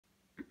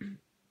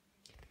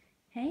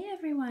Hey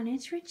everyone,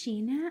 it's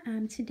Regina.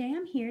 Today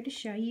I'm here to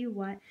show you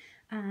what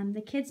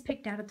the kids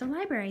picked out at the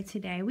library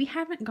today. We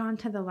haven't gone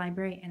to the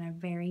library in a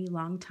very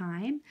long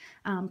time,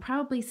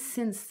 probably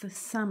since the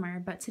summer,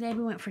 but today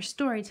we went for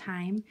story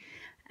time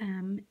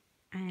and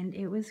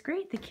it was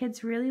great. The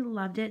kids really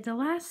loved it. The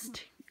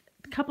last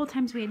couple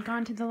times we had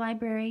gone to the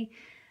library,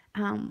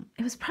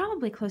 it was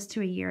probably close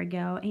to a year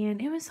ago,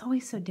 and it was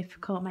always so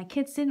difficult. My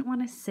kids didn't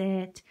want to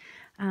sit,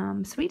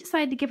 so we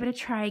decided to give it a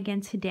try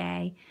again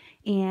today,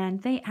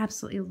 and they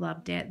absolutely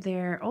loved it.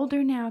 They're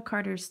older now.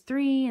 Carter's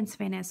 3 and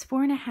Savannah's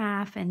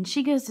 4.5, and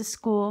she goes to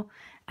school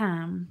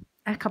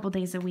a couple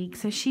days a week,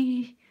 so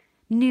she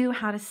knew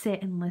how to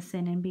sit and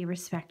listen and be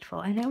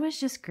respectful, and it was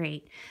just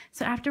great.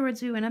 So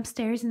afterwards we went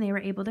upstairs and they were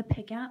able to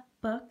pick out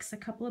books, a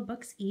couple of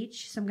books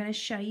each. So I'm going to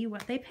show you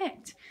what they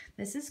picked.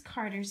 This is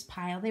Carter's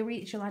pile. They were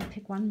each allowed to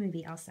pick one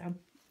movie also.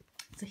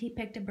 So he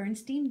picked a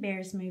Bernstein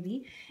Bears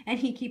movie, and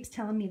he keeps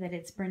telling me that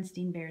it's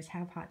Bernstein Bears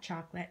Have Hot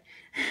Chocolate.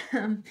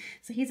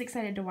 So he's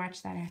excited to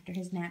watch that after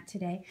his nap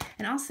today.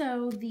 And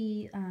also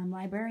the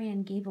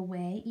librarian gave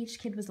away, each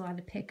kid was allowed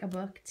to pick a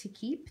book to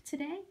keep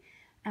today.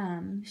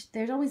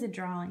 There's always a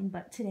drawing,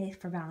 but today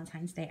for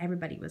Valentine's Day,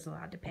 everybody was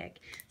allowed to pick.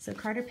 So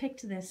Carter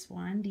picked this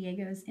one,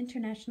 Diego's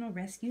International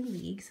Rescue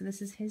League. So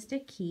this is his to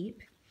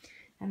keep.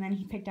 And then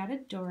he picked out a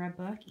Dora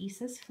book,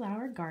 Issa's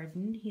Flower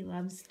Garden. He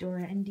loves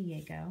Dora and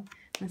Diego.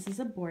 This is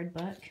a board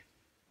book.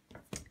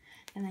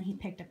 And then he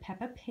picked a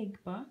Peppa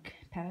Pig book,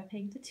 Peppa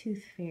Pig the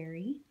Tooth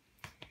Fairy.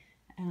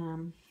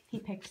 He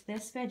picked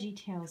this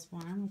VeggieTales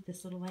one with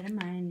this little light of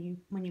mine, and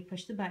when you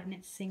push the button,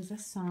 it sings a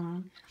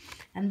song.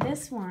 And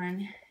this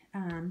one,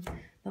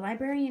 the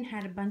librarian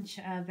had a bunch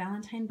of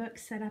Valentine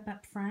books set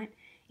up front,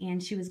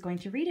 and she was going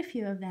to read a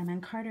few of them,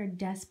 and Carter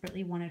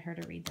desperately wanted her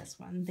to read this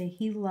one.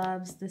 He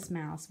loves this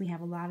mouse. We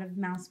have a lot of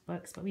mouse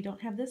books, but we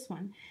don't have this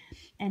one,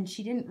 and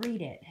she didn't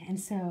read it. And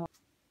so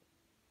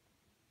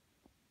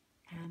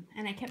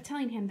and I kept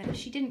telling him that if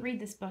she didn't read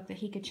this book, that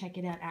he could check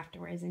it out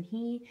afterwards. And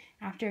he,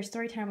 after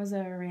story time was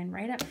over, ran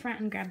right up front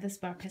and grabbed this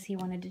book because he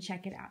wanted to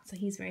check it out. So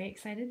he's very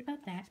excited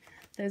about that.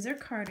 Those are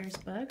Carter's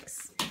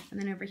books.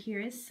 And then over here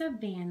is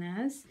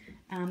Savannah's.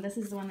 This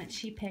is the one that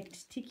she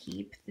picked to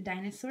keep, the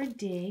Dinosaur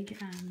Dig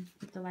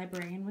that the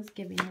librarian was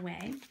giving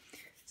away.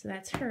 So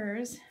that's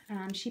hers.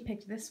 She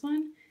picked this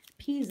one,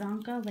 P.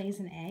 Zonka Lays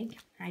an Egg.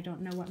 I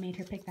don't know what made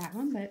her pick that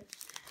one, but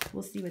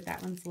we'll see what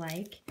that one's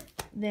like.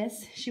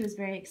 This she was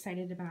very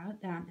excited about.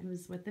 It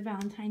was with the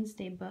Valentine's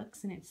Day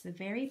books, and it's the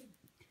Very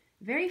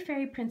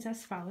Fairy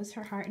Princess Follows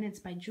Her Heart, and it's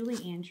by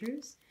Julie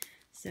Andrews.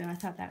 So I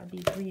thought that would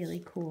be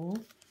really cool.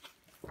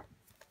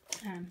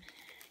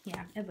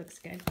 Yeah, it looks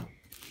good.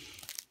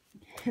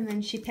 And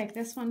then she picked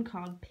this one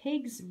called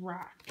Pigs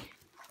Rock.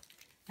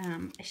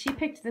 She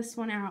picked this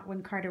one out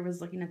when Carter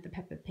was looking at the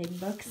Peppa Pig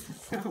books,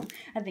 so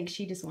I think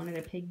she just wanted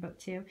a pig book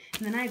too.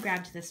 And then I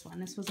grabbed this one.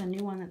 This was a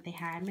new one that they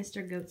had,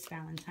 Mr. Goat's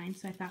Valentine,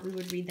 so I thought we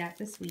would read that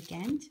this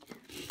weekend.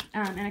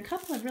 And a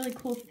couple of really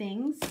cool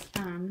things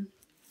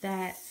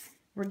that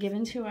were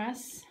given to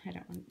us, I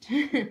don't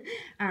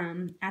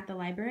want at the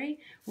library,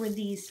 were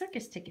these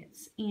circus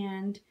tickets.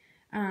 And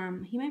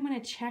you might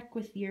want to check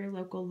with your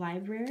local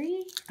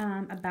library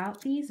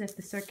about these if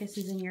the circus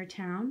is in your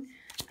town.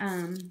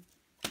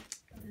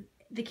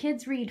 The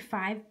kids read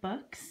 5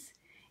 books,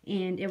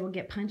 and it will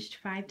get punched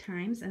 5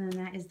 times, and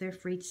then that is their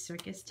free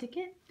circus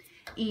ticket.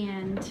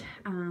 And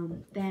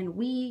then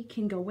we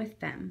can go with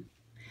them.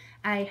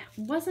 I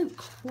wasn't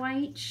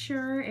quite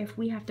sure if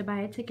we have to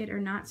buy a ticket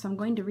or not, so I'm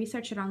going to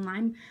research it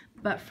online.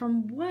 But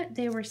from what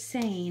they were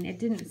saying, it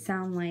didn't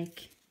sound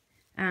like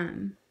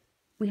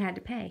we had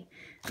to pay.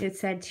 It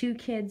said 2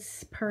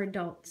 kids per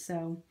adult,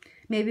 so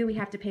maybe we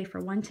have to pay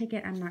for 1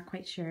 ticket. I'm not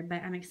quite sure,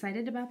 but I'm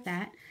excited about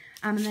that.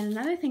 And then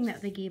another thing that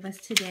they gave us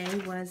today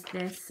was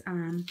this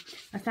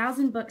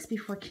 1,000 Books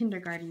Before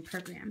Kindergarten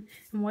program.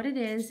 And what it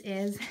is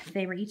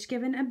they were each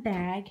given a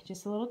bag,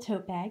 just a little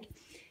tote bag,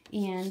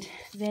 and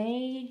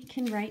they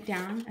can write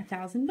down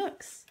 1,000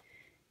 books.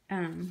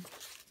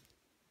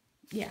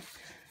 Yeah.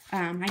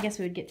 I guess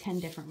we would get 10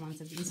 different ones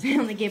of these. They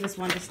only gave us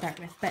 1 to start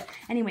with. But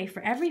anyway,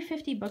 for every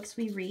 50 books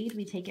we read,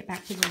 we take it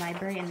back to the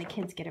library and the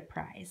kids get a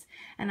prize.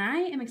 And I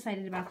am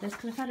excited about this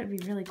because I thought it would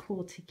be really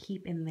cool to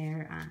keep in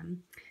their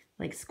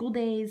like school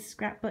days,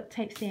 scrapbook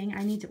type thing.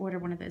 I need to order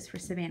one of those for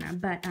Savannah.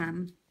 But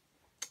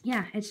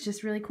yeah, it's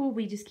just really cool.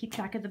 We just keep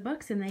track of the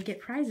books and they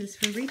get prizes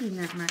for reading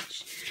that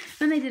much.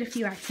 Then they did a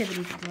few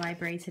activities at the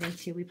library today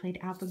too. We played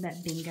alphabet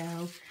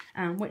bingo,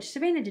 which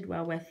Savannah did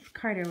well with.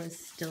 Carter was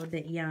still a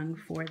bit young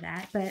for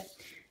that, but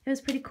it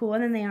was pretty cool.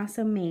 And then they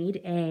also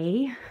made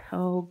a,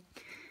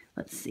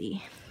 let's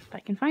see if I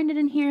can find it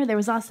in here. There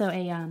was also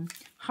a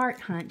heart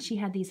hunt. She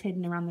had these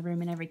hidden around the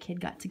room and every kid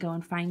got to go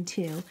and find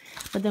 2.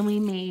 But then we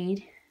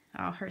made,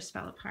 hers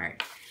fell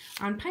apart.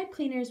 On pipe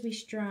cleaners, we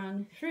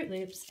strung Fruit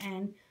Loops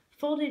and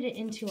folded it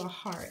into a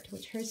heart,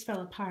 which hers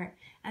fell apart.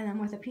 And then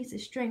with a piece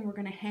of string, we're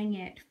going to hang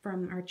it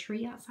from our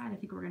tree outside. I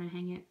think we're going to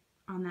hang it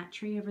on that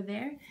tree over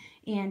there.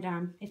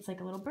 And it's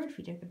like a little bird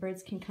feeder. The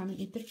birds can come and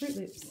eat the Fruit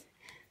Loops.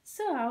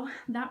 So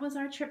that was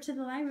our trip to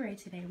the library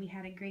today. We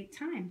had a great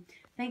time.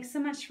 Thanks so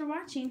much for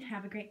watching.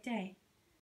 Have a great day.